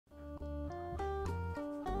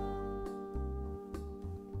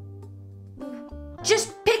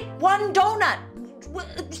one donut.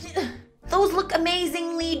 Those look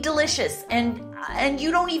amazingly delicious, and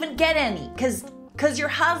you don't even get any because your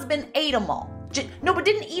husband ate them all. No, but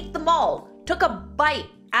didn't eat them all. Took a bite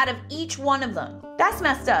out of each one of them. That's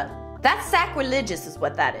messed up. That's sacrilegious is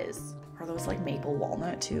what that is. Are those like maple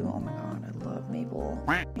walnut too? Oh my god, I love maple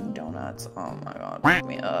donuts. Oh my god, pick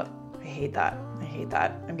me up. I hate that. I hate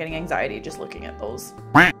that. I'm getting anxiety just looking at those.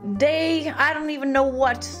 Day, I don't even know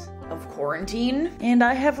what of quarantine, and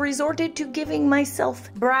I have resorted to giving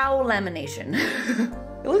myself brow lamination.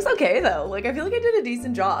 It looks okay though. Like, I feel like I did a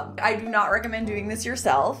decent job. I do not recommend doing this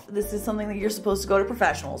yourself. This is something that you're supposed to go to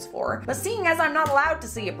professionals for. But seeing as I'm not allowed to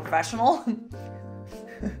see a professional,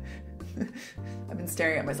 I've been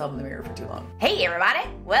staring at myself in the mirror for too long. Hey everybody,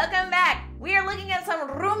 welcome back. We are looking at some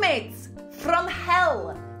roommates from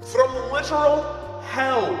hell. From literal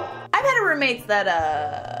hell. I've had roommates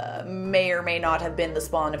that may or may not have been the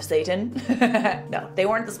spawn of Satan. No, they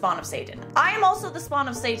weren't the spawn of Satan. I am also the spawn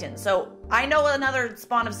of Satan, so I know another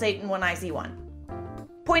spawn of Satan when I see one.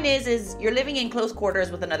 Point is you're living in close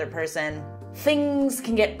quarters with another person. Things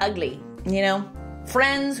can get ugly, you know?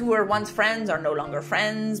 Friends who were once friends are no longer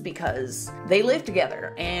friends because they live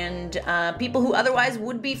together, and people who otherwise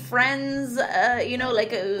would be friends, you know,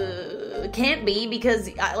 like can't be because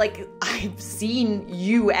I've seen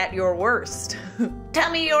you at your worst.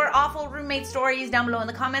 Tell me your awful roommate stories down below in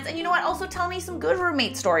the comments, and you know what, also tell me some good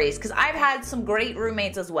roommate stories because I've had some great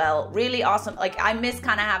roommates as well. Really awesome. Like, I miss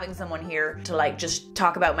kind of having someone here to like just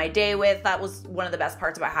talk about my day with. That was one of the best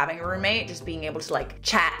parts about having a roommate, just being able to like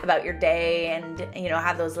chat about your day and, you know,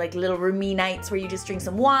 have those like little roomie nights where you just drink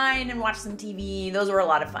some wine and watch some TV. Those were a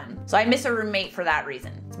lot of fun. So I miss a roommate for that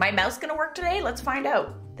reason. Is my mouse gonna work today? Let's find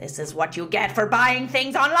out. This is what you get for buying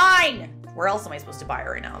things online. Where else am I supposed to buy it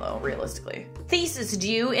right now though, realistically? Thesis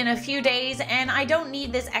due in a few days, and I don't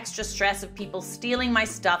need this extra stress of people stealing my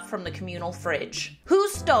stuff from the communal fridge. Who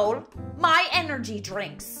stole my energy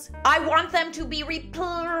drinks? I want them to be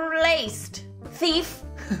replaced. Thief.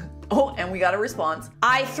 Oh, and we got a response.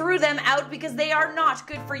 I threw them out because they are not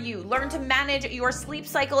good for you. Learn to manage your sleep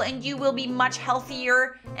cycle and you will be much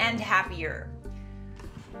healthier and happier.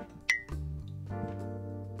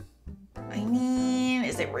 I mean,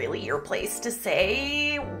 is it really your place to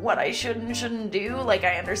say what I should and shouldn't do? Like,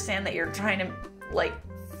 I understand that you're trying to, like,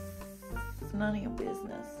 it's none of your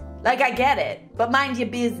business. Like, I get it, but mind your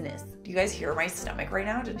business. Do you guys hear my stomach right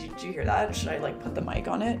now? Did you hear that? Should I, like, put the mic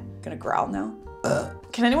on it? I'm gonna growl now.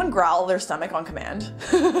 Can anyone growl their stomach on command?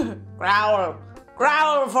 Growl.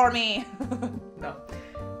 Growl for me. No,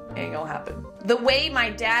 ain't gonna happen. The way my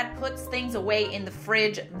dad puts things away in the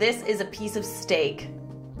fridge, this is a piece of steak.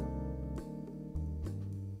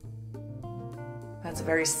 That's a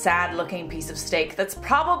very sad looking piece of steak that's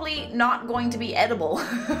probably not going to be edible.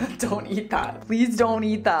 Don't eat that. Please don't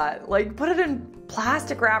eat that. Like, put it in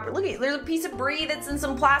plastic wrap. Look, there's a piece of brie that's in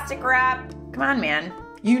some plastic wrap. Come on, man.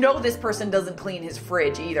 You know this person doesn't clean his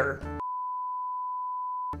fridge either.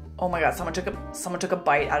 Oh my god, someone took a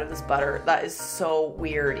bite out of this butter. That is so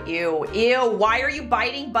weird. Ew, ew, why are you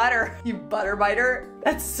biting butter? You butter biter?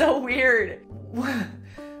 That's so weird.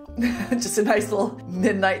 Just a nice little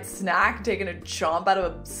midnight snack, taking a chomp out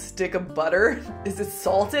of a stick of butter. Is it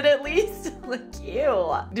salted at least? Like,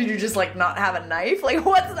 ew. Did you just like not have a knife? Like,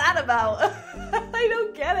 what's that about? I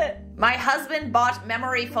don't get it. My husband bought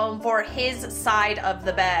memory foam for his side of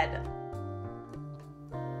the bed.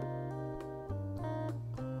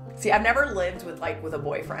 See, I've never lived with a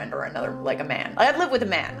boyfriend or another, like a man. I've lived with a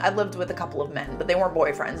man. I've lived with a couple of men, but they weren't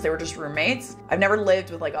boyfriends. They were just roommates. I've never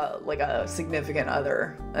lived with like a significant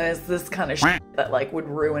other. And it's this kind of shit that like would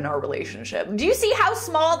ruin our relationship. Do you see how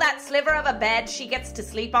small that sliver of a bed she gets to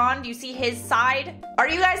sleep on? Do you see his side? Are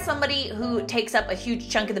you guys somebody who takes up a huge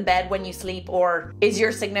chunk of the bed when you sleep, or is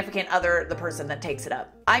your significant other the person that takes it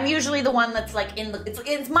up? I'm usually the one that's like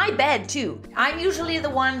it's my bed too. I'm usually the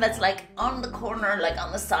one that's like on the corner, like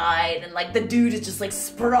on the side, and like the dude is just like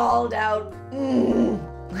sprawled out.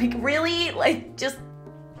 Like, really? Like, just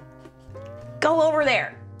go over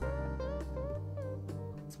there.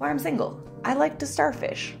 That's why I'm single. I like to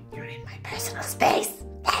starfish. You're in my personal space.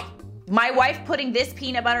 My wife putting this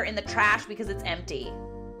peanut butter in the trash because it's empty.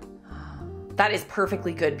 That is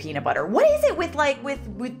perfectly good peanut butter. What is it with like with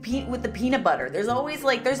the peanut butter? There's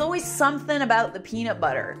always something about the peanut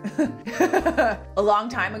butter. A long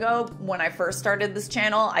time ago, when I first started this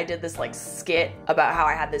channel, I did this like skit about how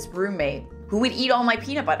I had this roommate who would eat all my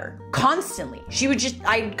peanut butter constantly.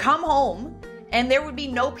 I'd come home and there would be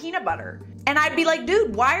no peanut butter. And I'd be like,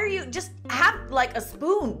 dude, why are you, just have like a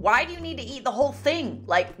spoon. Why do you need to eat the whole thing?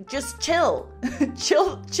 Like, just chill.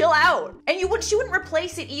 chill out. And she wouldn't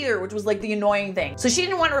replace it either, which was like the annoying thing. So she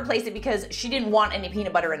didn't want to replace it because she didn't want any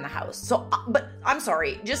peanut butter in the house. So, but I'm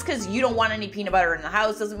sorry, just because you don't want any peanut butter in the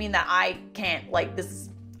house doesn't mean that I can't, like,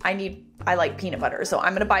 I like peanut butter, so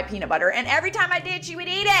I'm gonna buy peanut butter. And every time I did, she would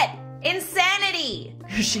eat it. Insanity!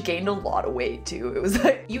 She gained a lot of weight too. It was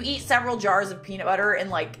like, you eat several jars of peanut butter in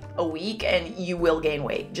like a week and you will gain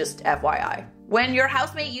weight, just FYI. When your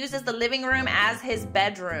housemate uses the living room as his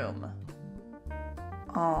bedroom.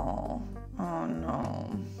 Oh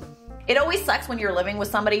no. It always sucks when you're living with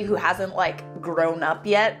somebody who hasn't like grown up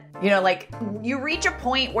yet. You know, like you reach a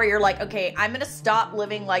point where you're like, okay, I'm gonna stop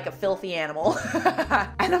living like a filthy animal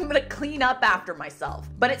and I'm gonna clean up after myself.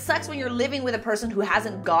 But it sucks when you're living with a person who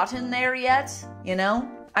hasn't gotten there yet, you know?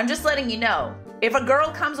 I'm just letting you know. If a girl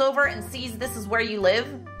comes over and sees this is where you live,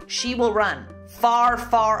 she will run far,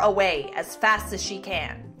 far away as fast as she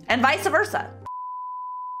can. And vice versa.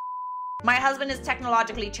 My husband is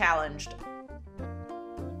technologically challenged.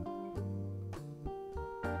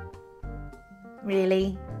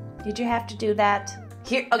 Really? Did you have to do that?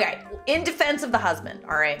 Here, okay, in defense of the husband,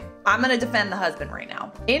 all right? I'm gonna defend the husband right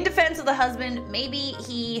now. In defense of the husband, maybe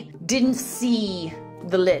he didn't see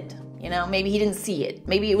the lid, you know? Maybe he didn't see it.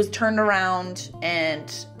 Maybe it was turned around and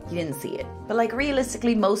he didn't see it. But like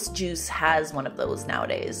realistically, most juice has one of those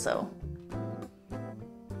nowadays, so.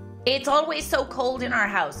 It's always so cold in our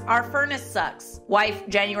house. Our furnace sucks. Wife,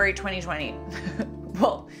 January 2020.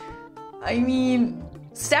 Well, I mean,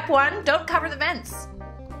 step one, don't cover the vents.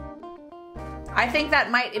 I think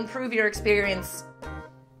that might improve your experience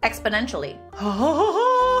exponentially.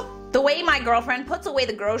 The way my girlfriend puts away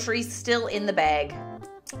the groceries still in the bag.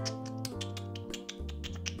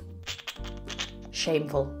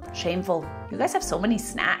 Shameful, shameful. You guys have so many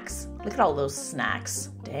snacks. Look at all those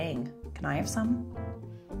snacks. Dang, can I have some?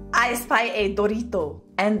 I spy a Dorito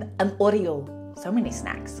and an Oreo. So many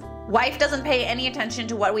snacks. Wife doesn't pay any attention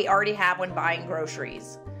to what we already have when buying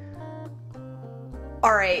groceries.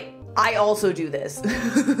 All right. I also do this.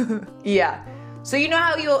 Yeah. So you know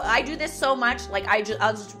how I do this so much, like I'll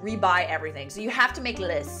just rebuy everything. So you have to make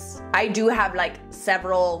lists. I do have like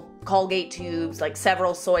several Colgate tubes, like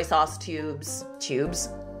several soy sauce tubes.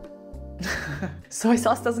 Soy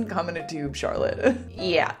sauce doesn't come in a tube, Charlotte.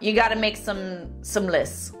 Yeah, you gotta make some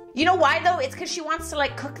lists. You know why though? It's because she wants to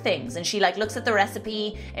like cook things and she like looks at the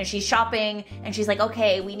recipe and she's shopping and she's like,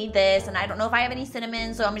 okay, we need this and I don't know if I have any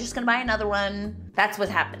cinnamon, so I'm just gonna buy another one. That's what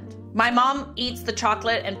happened. My mom eats the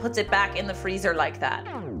chocolate and puts it back in the freezer like that.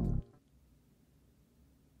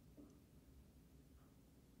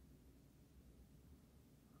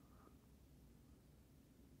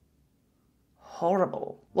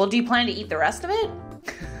 Horrible. Well, do you plan to eat the rest of it?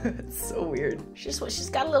 It's so weird. She's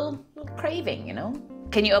got a little craving, you know?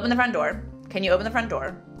 Can you open the front door? Can you open the front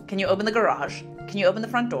door? Can you open the garage? Can you open the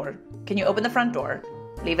front door? Can you open the front door?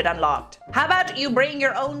 Leave it unlocked. How about you bring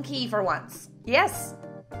your own key for once? Yes,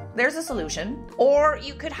 there's a solution. Or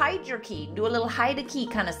you could hide your key, do a little hide a key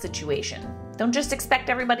kind of situation. Don't just expect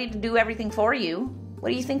everybody to do everything for you. What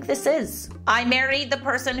do you think this is? I married the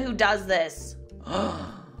person who does this.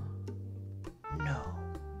 No.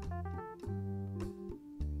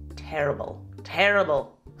 Terrible,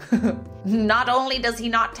 terrible. Not only does he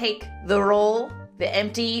not take the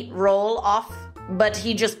empty roll off, but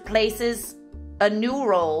he just places a new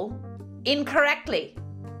roll incorrectly.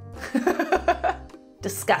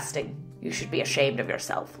 Disgusting. You should be ashamed of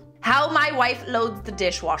yourself. How my wife loads the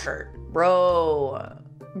dishwasher. Bro.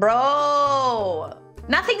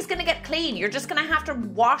 Nothing's gonna get clean. You're just gonna have to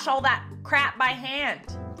wash all that crap by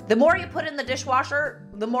hand. The more you put in the dishwasher,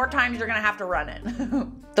 the more times you're gonna have to run it.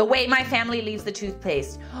 The way my family leaves the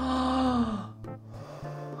toothpaste. I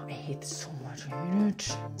hate so much. I hate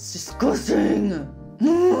it. It's disgusting.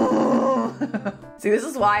 See, this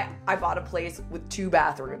is why I bought a place with 2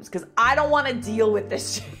 bathrooms, because I don't want to deal with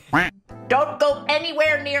this shit. Don't go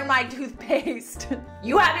anywhere near my toothpaste.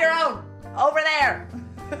 You have your own over there.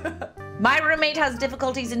 My roommate has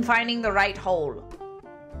difficulties in finding the right hole.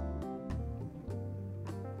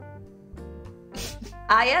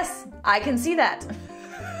 Ah, yes, I can see that.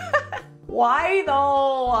 Why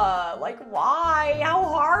though? Like, why? How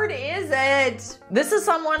hard is it? This is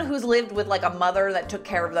someone who's lived with like a mother that took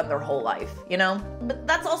care of them their whole life, you know? But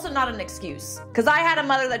that's also not an excuse. Because I had a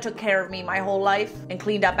mother that took care of me my whole life and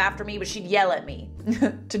cleaned up after me, but she'd yell at me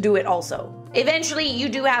to do it also. Eventually, you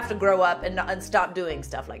do have to grow up and stop doing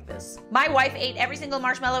stuff like this. My wife ate every single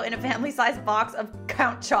marshmallow in a family-sized box of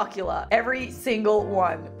Count Chocula. Every single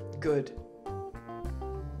one. Good.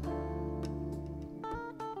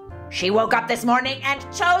 She woke up this morning and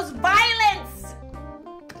chose violence!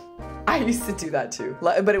 I used to do that too,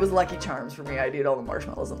 but it was Lucky Charms for me. I'd eat all the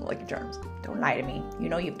marshmallows and the Lucky Charms. Don't lie to me. You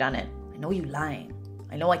know you've done it. I know you lying.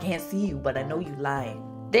 I know I can't see you, but I know you lying.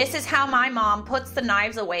 This is how my mom puts the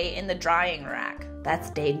knives away in the drying rack. That's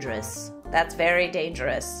dangerous. That's very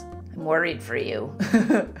dangerous. I'm worried for you.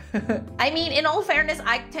 I mean, in all fairness,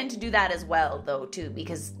 I tend to do that as well, though, too,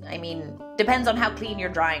 because, I mean, depends on how clean your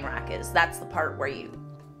drying rack is. That's the part where you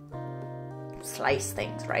slice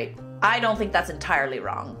things, right? I don't think that's entirely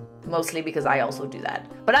wrong, mostly because I also do that.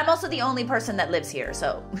 But I'm also the only person that lives here,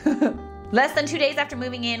 so. Less than 2 days after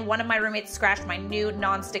moving in, one of my roommates scratched my new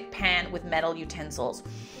non-stick pan with metal utensils.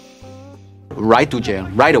 Right to jail,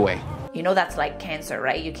 right away. You know that's like cancer,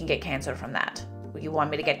 right? You can get cancer from that. You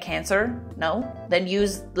want me to get cancer? No? Then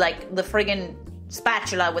use like the friggin'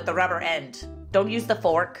 spatula with the rubber end. Don't use the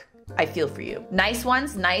fork. I feel for you. Nice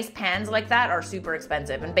ones, nice pans like that are super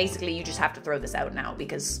expensive. And basically you just have to throw this out now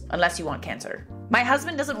because unless you want cancer. My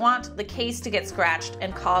husband doesn't want the case to get scratched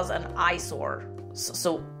and cause an eyesore.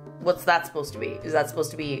 So what's that supposed to be? Is that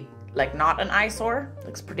supposed to be like not an eyesore?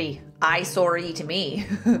 Looks pretty eyesore-y to me.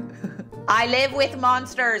 I live with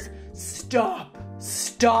monsters. Stop.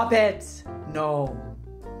 Stop it. No.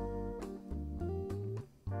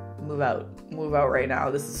 Move out. Move out right now.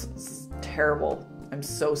 This is terrible. I'm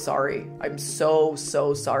so sorry. I'm so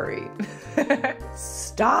sorry.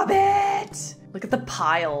 Stop it. Look at the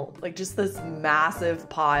pile. Like just this massive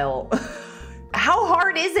pile. How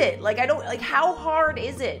hard is it? Like how hard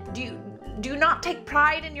is it? Do you not take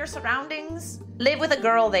pride in your surroundings? Live with a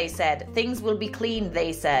girl, they said. Things will be clean,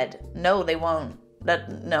 they said. No, they won't.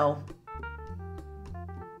 No.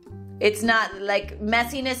 It's not like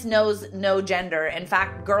messiness knows no gender. In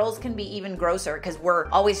fact, girls can be even grosser because we're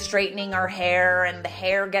always straightening our hair and the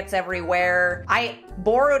hair gets everywhere. I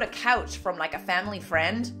borrowed a couch from like a family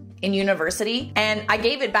friend in university and I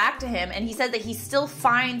gave it back to him and he said that he still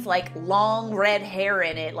finds like long red hair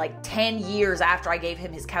in it like 10 years after I gave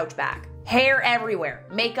him his couch back. Hair everywhere,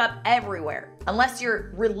 makeup everywhere. Unless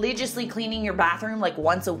you're religiously cleaning your bathroom like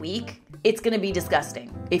once a week, it's gonna be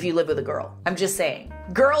disgusting if you live with a girl. I'm just saying.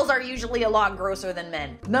 Girls are usually a lot grosser than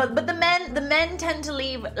men. No, but the men tend to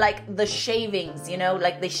leave like the shavings, you know,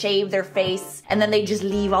 like they shave their face and then they just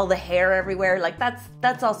leave all the hair everywhere. Like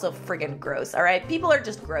that's also friggin' gross, all right? People are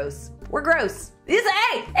just gross. We're gross.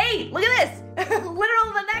 Hey, look at this.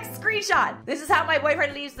 Literal the next screenshot. This is how my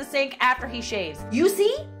boyfriend leaves the sink after he shaves. You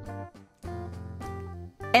see?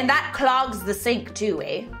 And that clogs the sink too,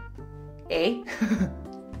 eh?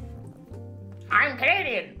 I'm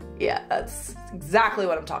Canadian. Yeah, that's exactly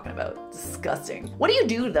what I'm talking about. Disgusting. What do you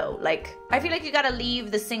do though? Like, I feel like you gotta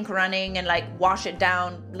leave the sink running and like wash it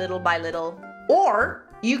down little by little. Or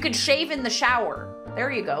you could shave in the shower. There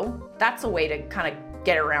you go. That's a way to kind of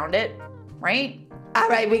get around it, right? All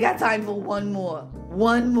right, we got time for one more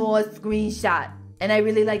screenshot. And I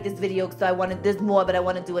really like this video because I wanted this more, but I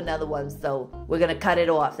want to do another one. So we're going to cut it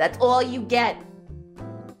off. That's all you get.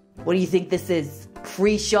 What do you think this is?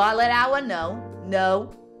 Free Charlotte hour?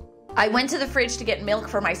 No. I went to the fridge to get milk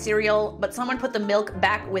for my cereal, but someone put the milk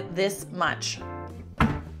back with this much.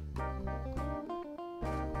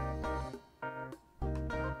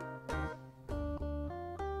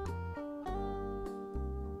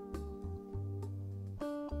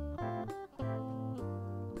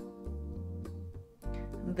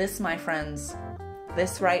 This, my friends,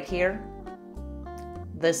 this right here,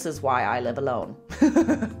 this is why I live alone.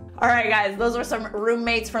 All right, guys, those are some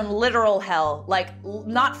roommates from literal hell. Like,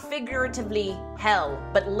 not figuratively hell,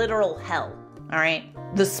 but literal hell. All right?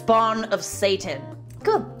 The spawn of Satan.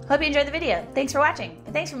 Cool. Hope you enjoyed the video. Thanks for watching.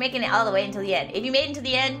 And thanks for making it all the way until the end. If you made it until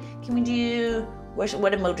the end, can we do... What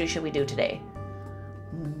emoji should we do today?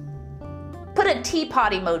 Put a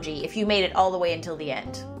teapot emoji if you made it all the way until the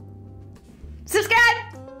end. Subscribe!